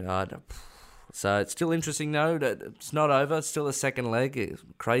PSG, so it's still interesting though that it's not over. It's still a second leg.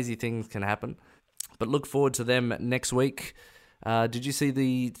 Crazy things can happen, but look forward to them next week. Did you see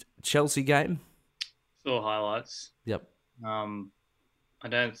the Chelsea game? Saw highlights. Yep. I mean,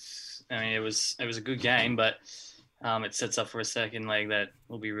 it was a good game, but it sets up for a second leg that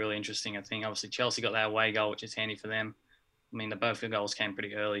will be really interesting. I think obviously Chelsea got that away goal, which is handy for them. I mean, both the goals came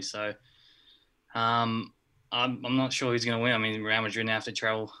pretty early, so I'm not sure who's going to win. I mean, Real Madrid now have to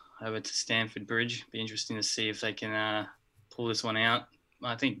travel over to Stamford Bridge. Be interesting to see if they can pull this one out.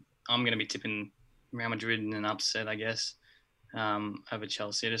 I think I'm going to be tipping Real Madrid in an upset, I guess, over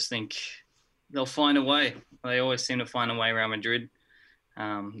Chelsea. I just think they'll find a way. They always seem to find a way, Real Madrid.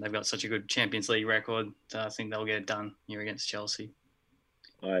 They've got such a good Champions League record. I think they'll get it done here against Chelsea.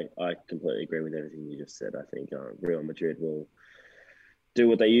 I completely agree with everything you just said. I think Real Madrid will do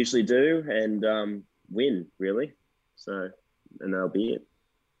what they usually do and win, really. So, and that'll be it.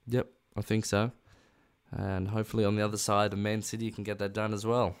 Yep, I think so. And hopefully on the other side, Man City can get that done as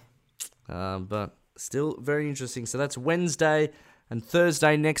well. But still very interesting. So that's Wednesday and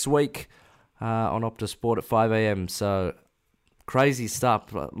Thursday next week on Optus Sport at 5 a.m. So crazy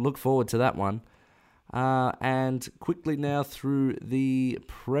stuff. Look forward to that one. And quickly now through the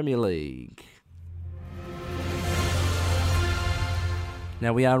Premier League.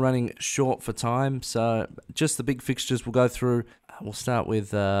 Now we are running short for time, so just the big fixtures we'll go through. We'll start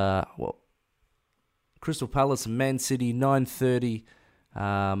with Crystal Palace and Man City, 9:30,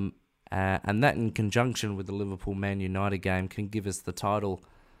 and that in conjunction with the Liverpool-Man United game can give us the title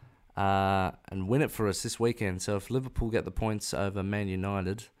and win it for us this weekend. So if Liverpool get the points over Man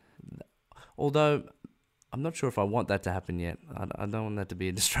United, although I'm not sure if I want that to happen yet. I don't want that to be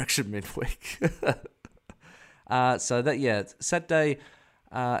a distraction midweek. So that, Saturday,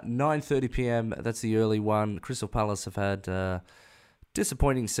 9:30 p.m. That's the early one. Crystal Palace have had a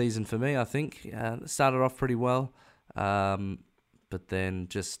disappointing season for me, I think. Started off pretty well, but then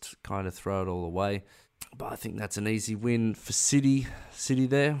just kind of throw it all away. But I think that's an easy win for City. City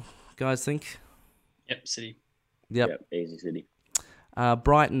there, guys think? Yep, City. Yep, easy City.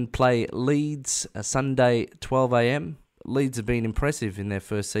 Brighton play Leeds Sunday, 12 a.m. Leeds have been impressive in their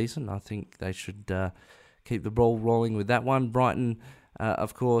first season. I think they should keep the ball rolling with that one. Brighton,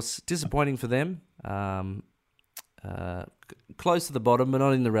 of course, disappointing for them. Close to the bottom, but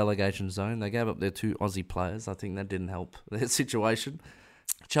not in the relegation zone. They gave up their 2 Aussie players. I think that didn't help their situation.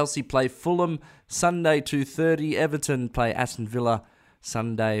 Chelsea play Fulham Sunday, 2:30. Everton play Aston Villa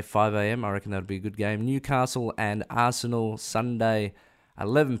Sunday, 5 a.m. I reckon that'll be a good game. Newcastle and Arsenal Sunday,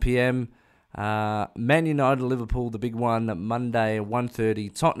 11 p.m. Man United, Liverpool, the big one, Monday,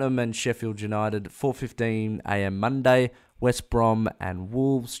 1:30. Tottenham and Sheffield United, 4:15 a.m. Monday. West Brom and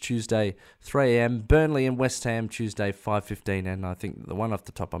Wolves, Tuesday, 3 a.m. Burnley and West Ham, Tuesday, 5:15. And I think the one off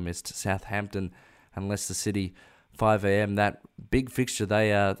the top I missed, Southampton and Leicester City, 5 a.m. That big fixture, they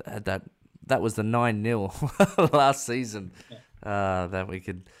had that was the 9-0 last season. That we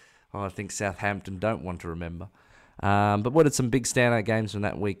could, I think Southampton don't want to remember. But what are some big standout games from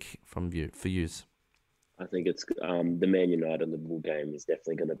that week for yous? I think it's the Man United Liverpool game is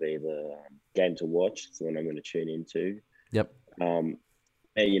definitely going to be the game to watch. It's the one I'm going to tune into. Yep. Man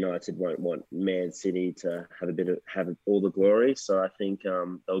United won't want Man City to have all the glory, so I think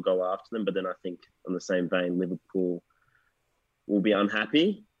they'll go after them. But then I think, on the same vein, Liverpool will be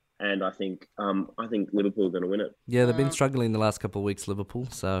unhappy, and I think Liverpool are going to win it. Yeah, they've been struggling the last couple of weeks, Liverpool,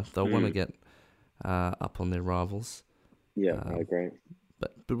 so they'll want to get up on their rivals. Yeah, I agree.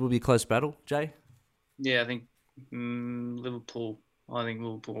 But it will be a close battle, Jay. Yeah, I think Liverpool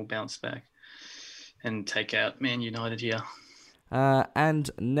will bounce back and take out Man United here. And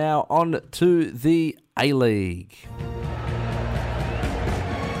now on to the A-League.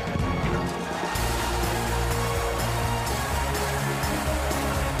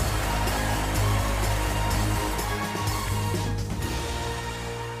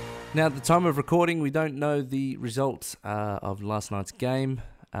 Now, at the time of recording, we don't know the result of last night's game,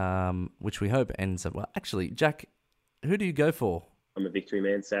 which we hope ends up well. Actually, Jack, who do you go for? I'm a victory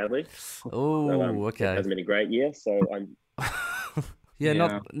man, sadly. Oh, So, okay. It hasn't been a great year, so I'm. Yeah,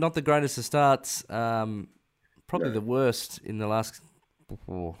 Yeah. not the greatest of starts. Probably No. the worst in the last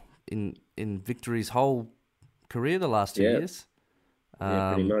in Victory's whole career the last 2 Yeah. years.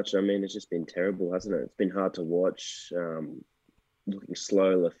 Yeah, pretty much. I mean, it's just been terrible, hasn't it? It's been hard to watch. Looking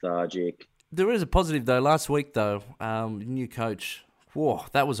slow, lethargic. There is a positive though. Last week though, new coach. Whoa,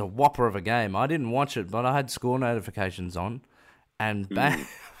 that was a whopper of a game. I didn't watch it, but I had score notifications on, and bang,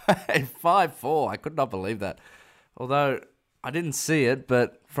 5-4. I could not believe that. Although I didn't see it,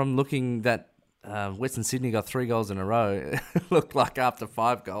 but from looking that Western Sydney got 3 goals in a row, it looked like after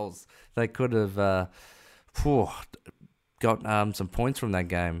 5 goals they could have got some points from that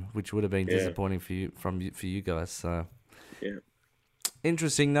game, which would have been disappointing for you guys. So. Yeah.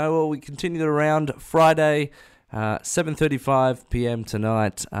 Interesting, though. Well, we continue the round Friday, 7:35 p.m.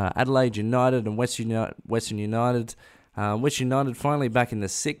 tonight. Adelaide United and Western United. Western United finally back in the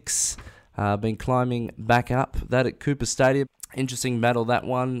 6, been climbing back up. That at Cooper Stadium. Interesting battle, that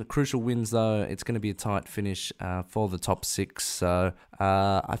one. Crucial wins, though. It's going to be a tight finish for the top 6. So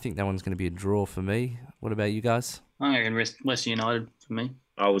I think that one's going to be a draw for me. What about you guys? I reckon Western United for me.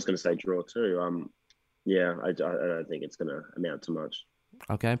 I was going to say draw too. Yeah, I don't think it's going to amount to much.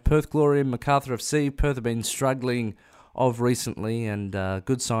 Okay, Perth Glory and Macarthur FC. Perth have been struggling of recently, and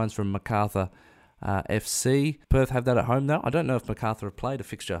good signs from Macarthur FC. Perth have that at home now. I don't know if Macarthur have played a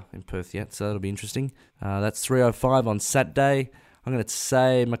fixture in Perth yet, so that'll be interesting. That's 3:05 on Saturday. I'm going to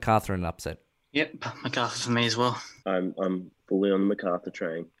say Macarthur in an upset. Yep, MacArthur for me as well. I'm fully on the MacArthur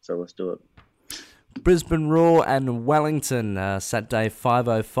train, so let's do it. Brisbane Roar and Wellington, Saturday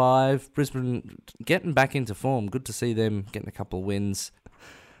 5:05. Brisbane getting back into form. Good to see them getting a couple of wins.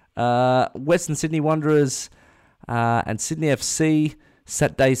 Western Sydney Wanderers and Sydney FC,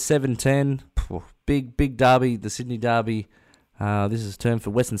 Saturday 7:10. Big derby, the Sydney derby. This is a turn for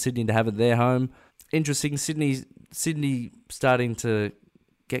Western Sydney to have it their home. Interesting, Sydney starting to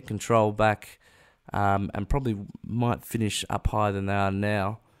get control back, and probably might finish up higher than they are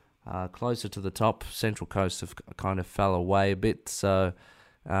now. Closer to the top. Central Coast have kind of fell away a bit, so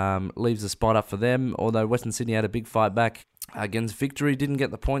leaves a spot up for them. Although Western Sydney had a big fight back against Victory, didn't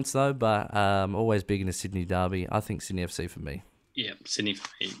get the points though, but always big in a Sydney derby. I think Sydney FC for me. Yep, Sydney for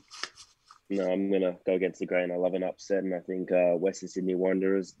me. No, I'm going to go against the grain. I love an upset, and I think Western Sydney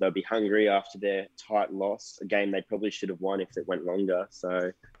Wanderers, they'll be hungry after their tight loss, a game they probably should have won if it went longer.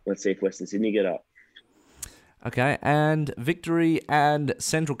 So let's see if Western Sydney get up. Okay, and Victory and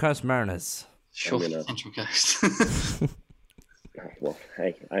Central Coast Mariners. Sure, gonna- Central Coast. Well,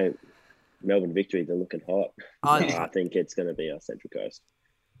 hey, Melbourne Victory, they're looking hot. I think it's going to be our Central Coast.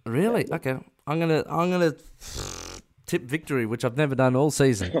 Really? Okay. I'm gonna tip Victory, which I've never done all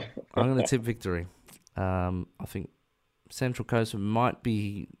season. I'm gonna tip Victory. I think Central Coast might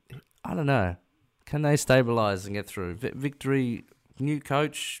be. I don't know. Can they stabilise and get through? Victory, new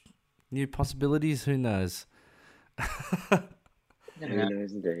coach, new possibilities. Who knows? Who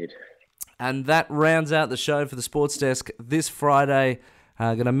knows, indeed. And that rounds out the show for the Sports Desk this Friday.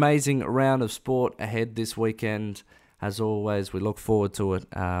 Got an amazing round of sport ahead this weekend. As always, we look forward to it.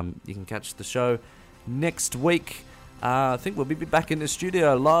 You can catch the show next week. I think we'll be back in the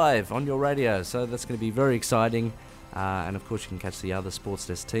studio live on your radio, so that's going to be very exciting. And of course, you can catch the other Sports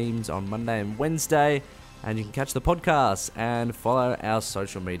Desk teams on Monday and Wednesday. And you can catch the podcast and follow our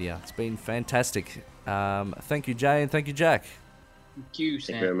social media. It's been fantastic. Thank you, Jay, and thank you, Jack. Thank you,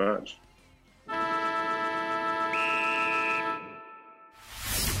 Thank you Sam. very much.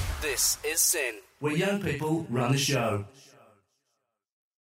 This is Sin. Where young people run the show.